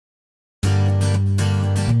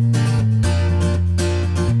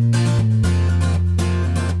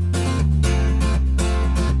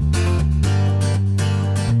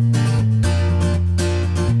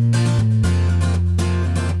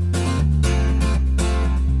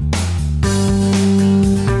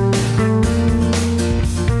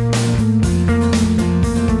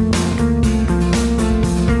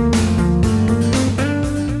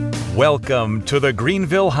Welcome to the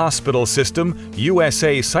Greenville Hospital System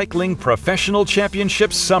USA Cycling Professional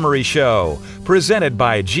Championship Summary Show, presented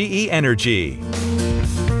by GE Energy.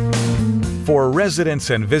 For residents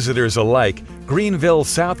and visitors alike, Greenville,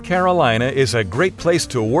 South Carolina is a great place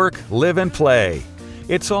to work, live, and play.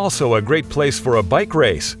 It's also a great place for a bike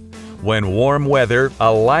race. When warm weather,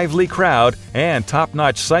 a lively crowd, and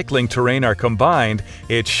top-notch cycling terrain are combined,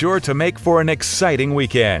 it's sure to make for an exciting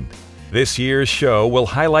weekend. This year's show will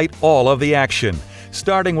highlight all of the action,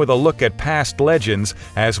 starting with a look at past legends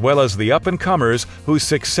as well as the up-and-comers whose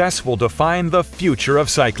success will define the future of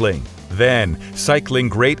cycling. Then, cycling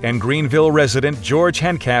great and Greenville resident George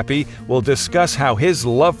Hencappy will discuss how his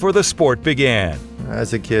love for the sport began.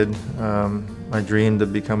 As a kid, I dreamed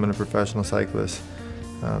of becoming a professional cyclist.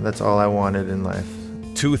 That's all I wanted in life.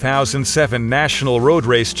 2007 National Road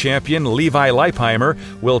Race champion Levi Leipheimer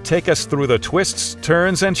will take us through the twists,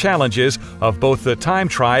 turns, and challenges of both the time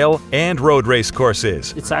trial and road race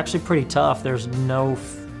courses. It's actually pretty tough. There's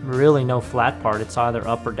really no flat part. It's either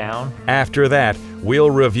up or down. After that,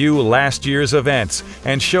 we'll review last year's events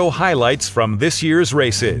and show highlights from this year's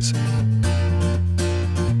races.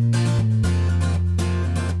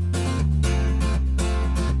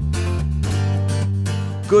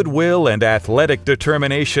 Goodwill and athletic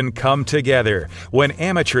determination come together when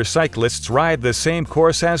amateur cyclists ride the same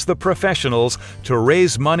course as the professionals to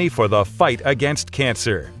raise money for the fight against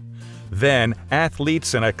cancer. Then,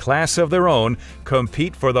 athletes in a class of their own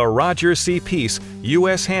compete for the Roger C. Peace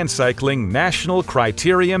U.S. Hand Cycling National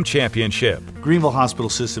Criterium Championship. Greenville Hospital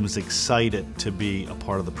System is excited to be a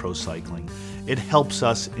part of the pro cycling. It helps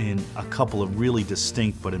us in a couple of really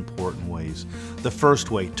distinct but important ways. The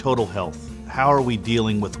first way, total health. How are we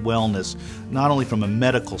dealing with wellness, not only from a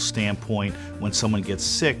medical standpoint when someone gets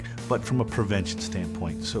sick, but from a prevention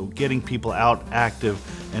standpoint. So getting people out active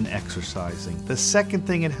and exercising. The second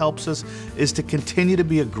thing it helps us is to continue to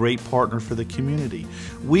be a great partner for the community.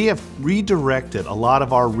 We have redirected a lot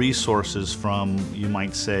of our resources from, you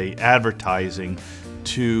might say, advertising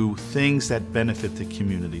to things that benefit the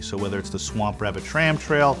community. So whether it's the Swamp Rabbit Tram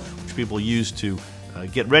Trail, which people use to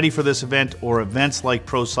get ready for this event, or events like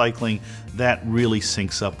pro cycling, that really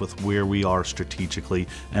syncs up with where we are strategically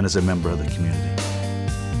and as a member of the community.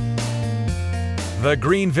 The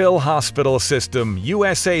Greenville Hospital System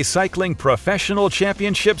USA Cycling Professional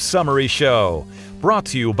Championship Summary Show, brought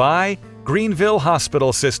to you by Greenville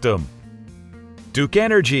Hospital System, Duke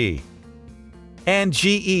Energy, and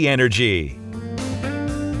GE Energy.